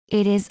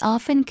It is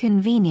often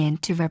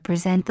convenient to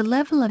represent the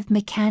level of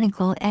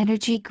mechanical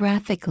energy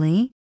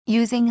graphically,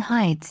 using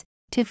heights,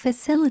 to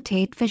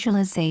facilitate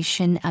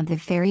visualization of the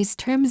various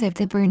terms of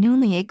the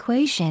Bernoulli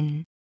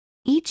equation.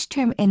 Each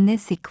term in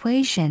this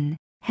equation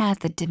has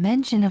the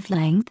dimension of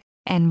length,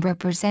 and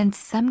represents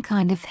some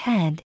kind of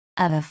head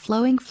of a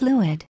flowing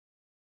fluid.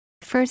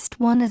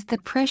 First one is the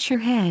pressure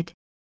head.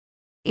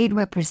 It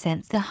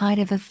represents the height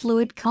of a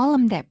fluid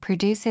column that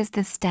produces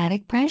the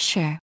static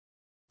pressure.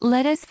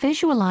 Let us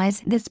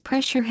visualize this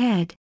pressure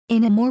head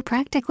in a more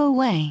practical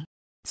way.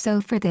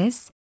 So for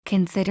this,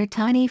 consider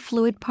tiny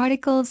fluid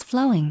particles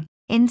flowing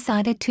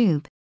inside a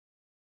tube.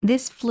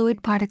 This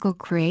fluid particle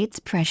creates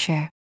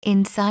pressure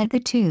inside the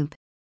tube.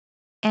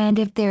 And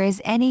if there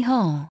is any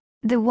hole,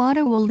 the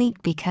water will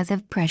leak because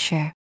of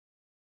pressure.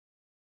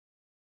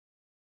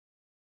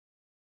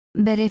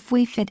 But if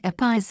we fit a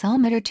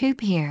piezometer tube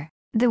here,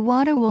 the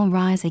water will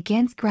rise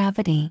against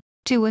gravity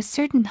to a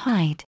certain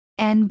height,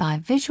 and by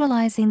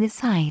visualizing this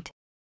height,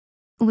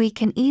 we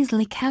can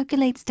easily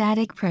calculate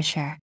static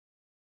pressure.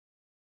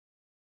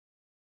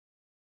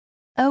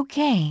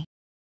 Okay.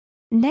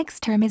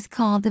 Next term is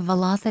called the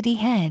velocity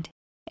head,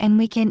 and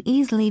we can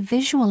easily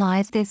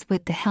visualize this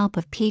with the help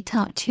of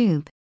pitot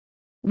tube.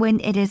 When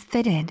it is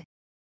fitted,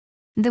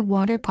 the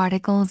water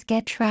particles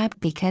get trapped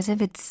because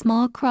of its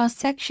small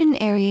cross-section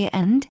area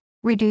and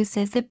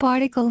reduces the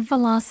particle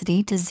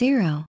velocity to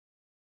zero.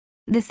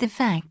 This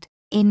effect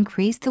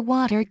increases the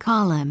water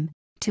column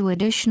to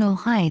additional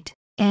height,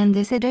 and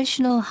this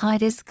additional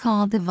height is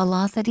called the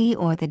velocity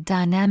or the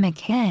dynamic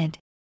head.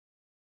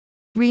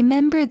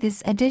 Remember,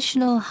 this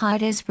additional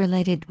height is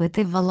related with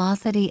the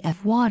velocity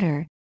of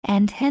water,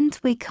 and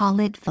hence we call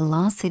it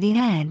velocity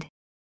head.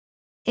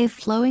 If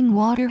flowing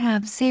water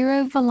have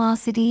zero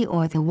velocity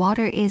or the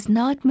water is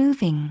not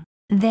moving,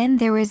 then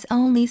there is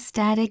only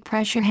static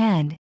pressure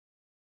head.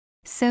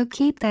 So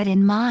keep that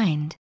in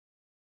mind.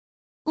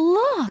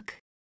 Look!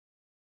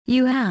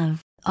 You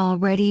have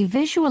already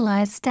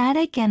visualized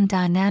static and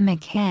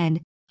dynamic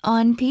head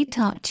on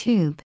pitot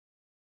tube.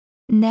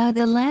 Now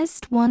the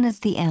last one is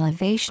the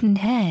elevation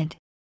head.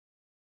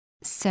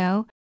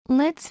 So,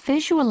 let's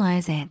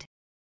visualize it.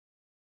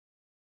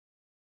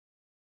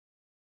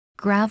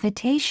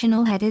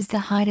 Gravitational head is the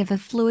height of a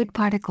fluid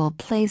particle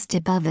placed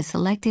above a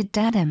selected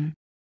datum.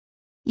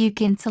 You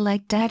can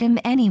select datum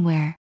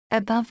anywhere,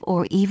 above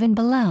or even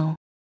below.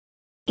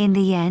 In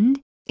the end,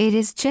 it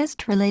is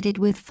just related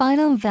with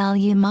final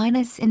value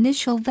minus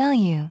initial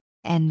value,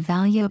 and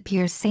value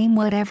appears same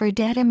whatever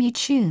datum you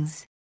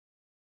choose.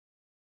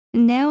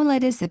 Now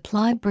let us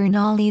apply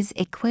Bernoulli's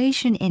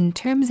equation in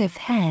terms of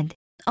head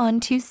on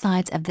two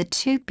sides of the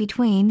tube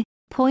between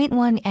point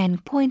 1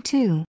 and point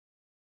 2.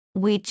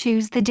 We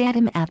choose the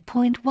datum at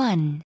point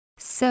 1,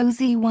 so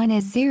Z1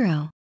 is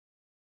 0.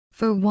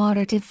 For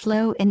water to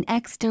flow in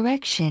x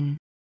direction,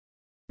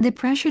 the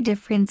pressure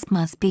difference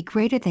must be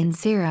greater than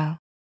 0.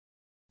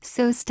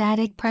 So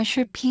static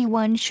pressure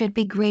P1 should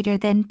be greater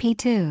than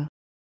P2.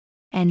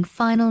 And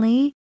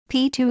finally,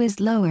 P2 is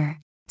lower,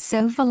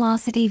 so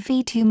velocity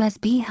V2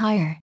 must be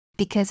higher,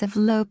 because of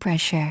low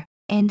pressure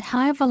and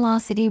high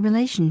velocity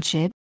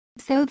relationship,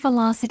 so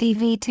velocity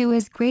V2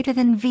 is greater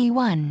than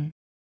V1.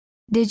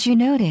 Did you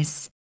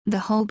notice, the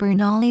whole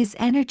Bernoulli's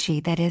energy,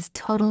 that is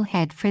total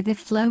head for the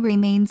flow,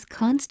 remains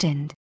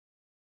constant?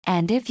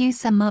 And if you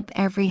sum up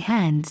every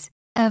hands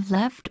of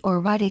left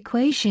or right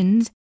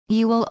equations,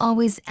 you will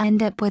always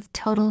end up with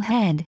total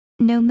head,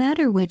 no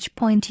matter which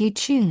point you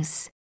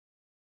choose.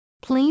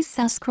 Please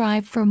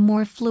subscribe for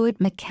more fluid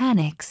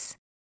mechanics.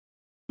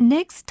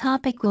 Next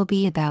topic will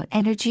be about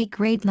energy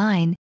grade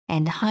line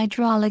and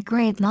hydraulic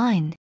grade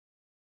line.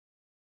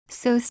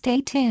 So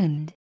stay tuned.